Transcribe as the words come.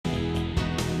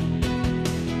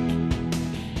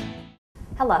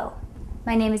Hello,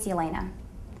 my name is Elena.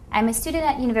 I'm a student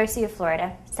at University of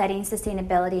Florida studying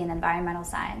sustainability and environmental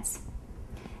science.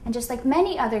 And just like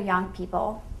many other young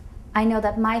people, I know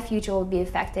that my future will be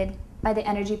affected by the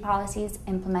energy policies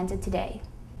implemented today.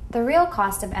 The real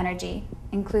cost of energy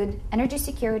include energy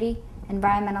security,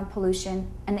 environmental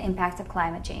pollution, and the impact of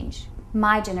climate change.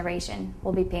 My generation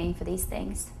will be paying for these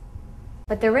things.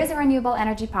 But there is a renewable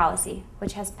energy policy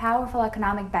which has powerful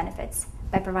economic benefits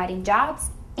by providing jobs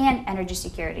and energy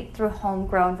security through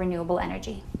homegrown renewable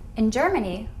energy. In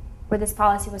Germany, where this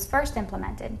policy was first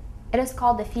implemented, it is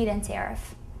called the Feed In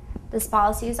Tariff. This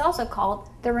policy is also called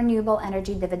the Renewable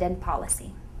Energy Dividend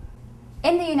policy.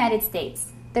 In the United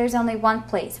States, there's only one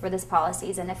place where this policy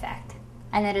is in effect,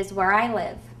 and it is where I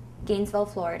live, Gainesville,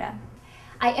 Florida.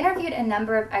 I interviewed a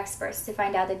number of experts to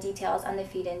find out the details on the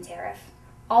Feed In Tariff,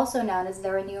 also known as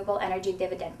the Renewable Energy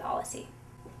Dividend policy.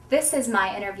 This is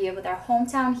my interview with our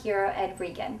hometown hero, Ed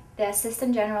Regan, the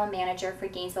Assistant General Manager for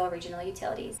Gainesville Regional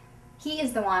Utilities. He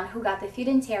is the one who got the Feed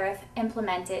In Tariff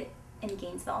implemented in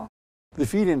Gainesville. The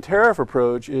Feed In Tariff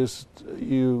approach is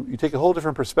you take a whole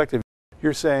different perspective.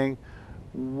 You're saying,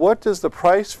 what does the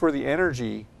price for the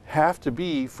energy have to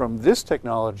be from this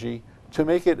technology to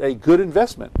make it a good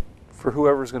investment for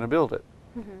whoever's going to build it?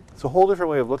 It's a whole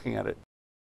different way of looking at it.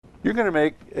 You're going to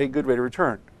make a good rate of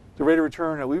return. The rate of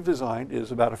return that we've designed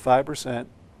is about a 5%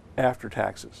 after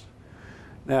taxes.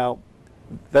 Now,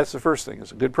 that's the first thing,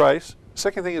 it's a good price.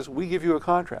 Second thing is we give you a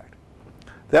contract.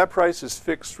 That price is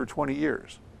fixed for 20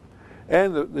 years.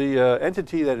 And the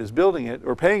entity that is building it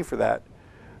or paying for that,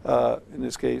 in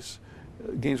this case,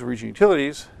 Gainesville Regional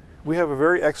Utilities, we have a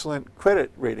very excellent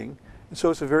credit rating, and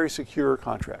so it's a very secure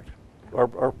contract.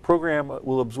 Our program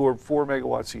will absorb 4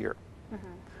 megawatts a year.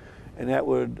 And that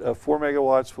would, 4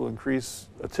 megawatts will increase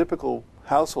a typical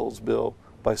household's bill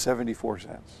by 74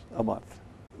 cents a month.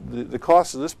 The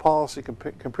cost of this policy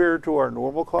compared to our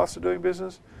normal cost of doing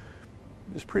business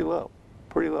is pretty low,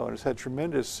 and it's had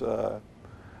tremendous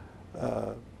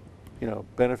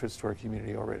benefits to our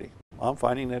community already. I'm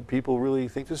finding that people really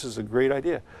think this is a great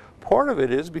idea. Part of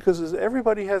it is because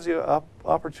everybody has the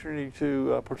opportunity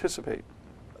to participate.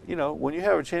 You know, when you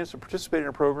have a chance to participate in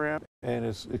a program and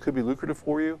it could be lucrative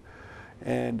for you,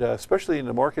 and especially in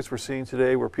the markets we're seeing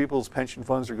today where people's pension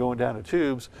funds are going down the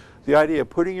tubes, the idea of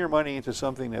putting your money into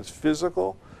something that's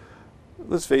physical,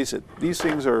 let's face it, these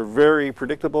things are very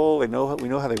predictable. We know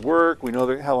how they work. We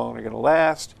know how long they're going to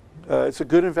last. It's a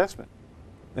good investment.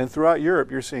 And throughout Europe,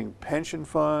 you're seeing pension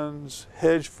funds,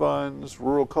 hedge funds,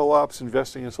 rural co-ops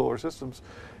investing in solar systems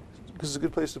because it's a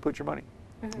good place to put your money.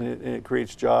 And it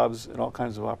creates jobs and all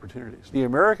kinds of opportunities. The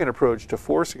American approach to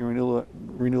forcing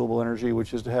renewable energy,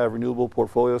 which is to have renewable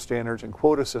portfolio standards and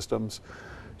quota systems,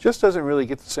 just doesn't really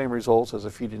get the same results as a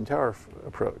feed-in tariff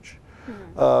approach.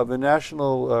 The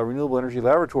National Renewable Energy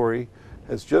Laboratory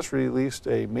has just released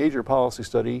a major policy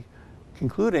study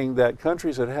concluding that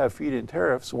countries that have feed-in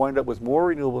tariffs wind up with more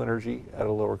renewable energy at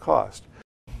a lower cost.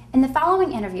 In the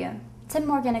following interview, Tim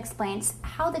Morgan explains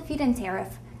how the feed-in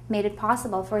tariff made it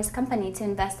possible for his company to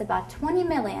invest about $20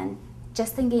 million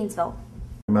just in Gainesville.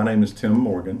 My name is Tim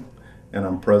Morgan, and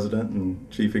I'm President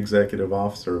and Chief Executive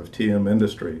Officer of TM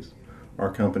Industries. Our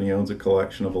company owns a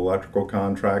collection of electrical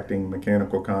contracting,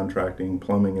 mechanical contracting,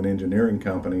 plumbing, and engineering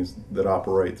companies that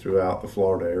operate throughout the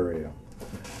Florida area.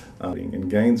 In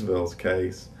Gainesville's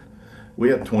case, we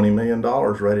had $20 million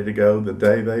ready to go the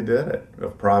day they did it,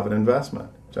 of private investment,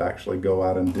 to actually go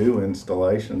out and do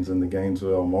installations in the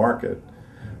Gainesville market.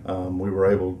 We were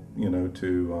able,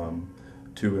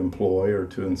 to employ or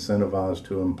to incentivize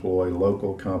to employ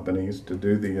local companies to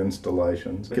do the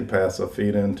installations. We could pass a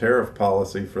feed-in tariff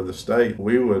policy for the state.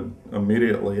 We would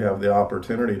immediately have the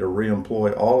opportunity to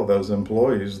re-employ all of those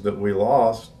employees that we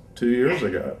lost 2 years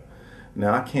ago.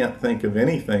 Now, I can't think of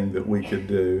anything that we could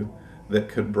do that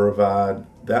could provide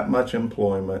that much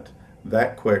employment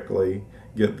that quickly,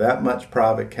 get that much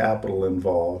private capital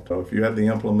involved. So if you have the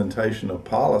implementation of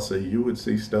policy, you would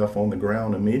see stuff on the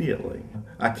ground immediately.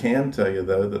 I can tell you,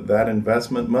 though, that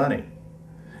investment money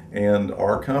and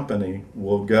our company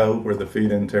will go where the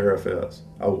feed-in tariff is.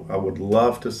 I would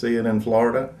love to see it in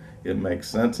Florida. It makes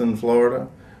sense in Florida.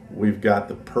 We've got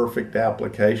the perfect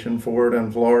application for it in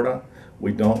Florida.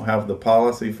 We don't have the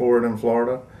policy for it in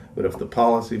Florida, but if the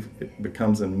policy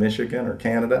becomes in Michigan or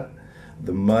Canada,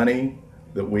 the money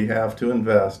that we have to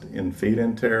invest in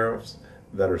feed-in tariffs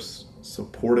that are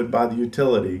supported by the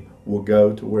utility will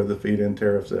go to where the feed-in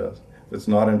tariffs is. If it's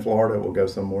not in Florida, it will go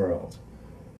somewhere else.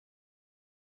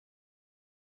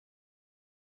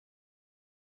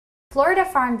 Florida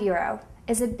Farm Bureau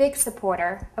is a big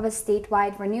supporter of a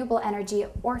statewide renewable energy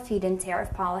or feed-in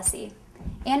tariff policy.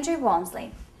 Andrew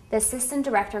Walmsley, The Assistant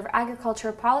Director of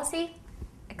Agricultural Policy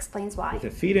explains why. With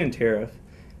a feed-in tariff,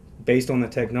 based on the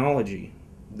technology,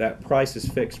 that price is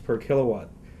fixed per kilowatt,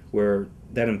 where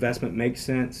that investment makes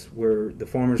sense, where the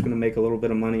farmer's going to make a little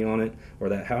bit of money on it, or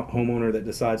that homeowner that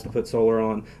decides to put solar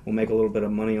on will make a little bit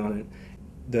of money on it.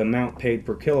 The amount paid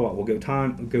per kilowatt will go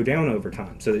down over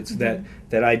time. So it's that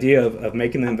idea of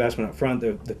making the investment up front.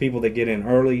 The people that get in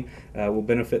early will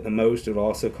benefit the most. It will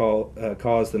also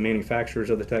cause the manufacturers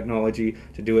of the technology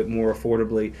to do it more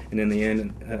affordably, and in the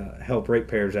end help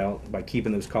ratepayers out by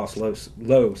keeping those costs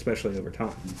low, especially over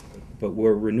time. But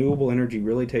where renewable energy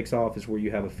really takes off is where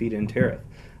you have a feed-in tariff,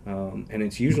 and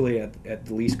it's usually at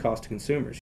the least cost to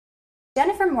consumers.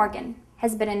 Jennifer Morgan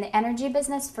has been in the energy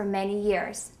business for many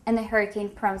years in the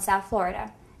hurricane-prone South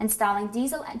Florida, installing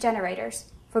diesel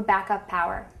generators for backup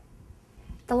power.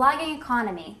 The lagging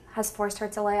economy has forced her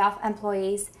to lay off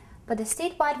employees, but the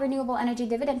statewide Renewable Energy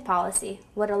Dividend policy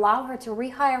would allow her to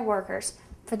rehire workers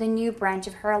for the new branch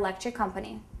of her electric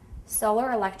company,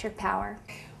 Solar Electric Power.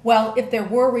 Well, if there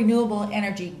were renewable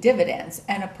energy dividends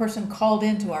and a person called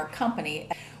into our company,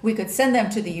 we could send them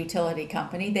to the utility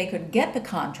company. They could get the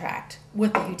contract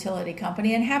with the utility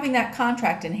company, and having that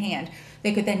contract in hand,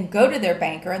 they could then go to their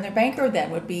banker, and their banker then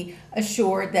would be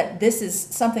assured that this is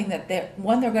something that they're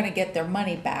going to get their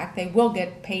money back. They will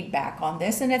get paid back on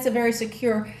this, and it's a very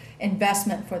secure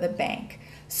investment for the bank.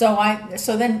 So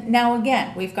then now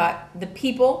again, we've got the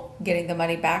people getting the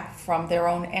money back from their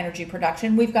own energy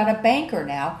production. We've got a banker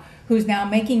now who's now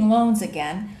making loans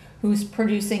again, who's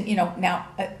producing, now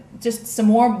just some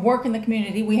more work in the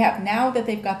community. We have, now that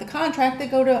they've got the contract, they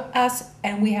go to us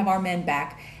and we have our men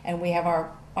back, and we have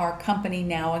our company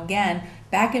now again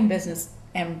back in business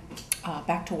and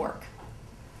back to work.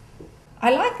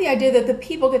 I like the idea that the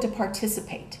people get to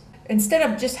participate. Instead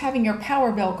of just having your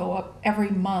power bill go up every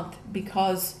month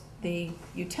because the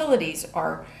utilities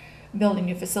are building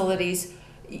new facilities,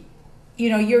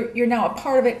 you're now a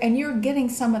part of it, and you're getting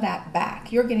some of that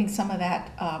back. You're getting some of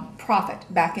that profit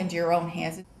back into your own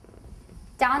hands.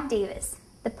 Don Davis,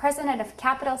 the president of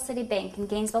Capital City Bank in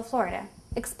Gainesville, Florida,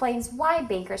 explains why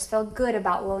bankers feel good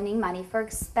about loaning money for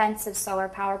expensive solar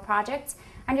power projects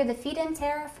under the feed-in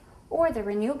tariff or the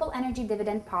Renewable Energy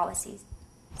Dividend policies.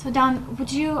 So Don,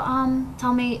 would you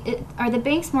tell me, are the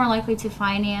banks more likely to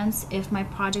finance if my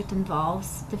project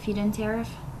involves the feed-in tariff?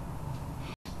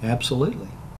 Absolutely.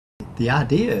 The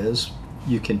idea is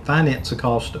you can finance the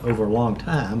cost over a long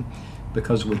time,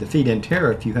 because with the feed-in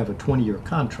tariff you have a 20-year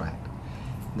contract.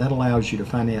 That allows you to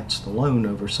finance the loan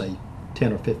over, say,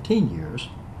 10 or 15 years,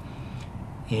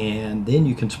 and then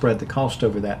you can spread the cost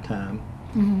over that time,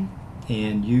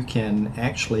 and you can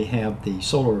actually have the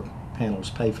solar panels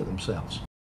pay for themselves.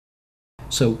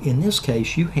 So in this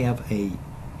case, you have a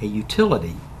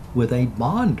utility with a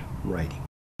bond rating.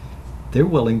 They're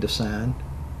willing to sign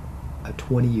a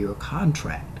 20-year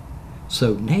contract.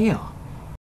 So now,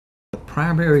 the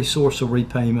primary source of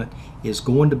repayment is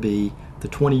going to be the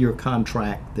 20-year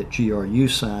contract that GRU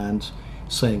signs,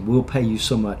 saying we'll pay you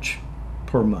so much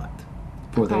per month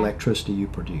for the electricity you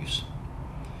produce.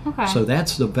 So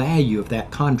that's the value of that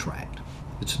contract.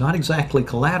 It's not exactly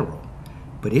collateral,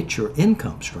 but it's your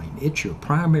income stream. It's your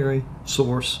primary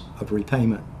source of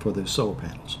repayment for those solar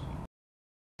panels.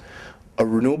 A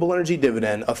renewable energy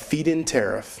dividend, a feed-in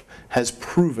tariff, has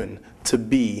proven to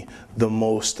be the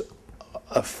most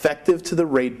effective to the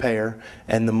ratepayer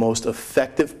and the most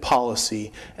effective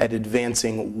policy at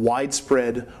advancing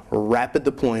widespread, rapid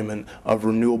deployment of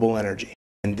renewable energy.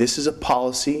 And this is a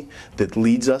policy that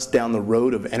leads us down the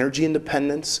road of energy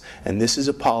independence, and this is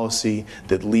a policy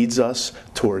that leads us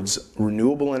towards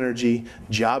renewable energy,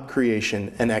 job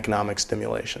creation, and economic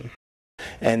stimulation.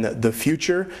 And the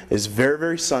future is very,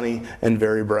 very sunny and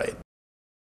very bright.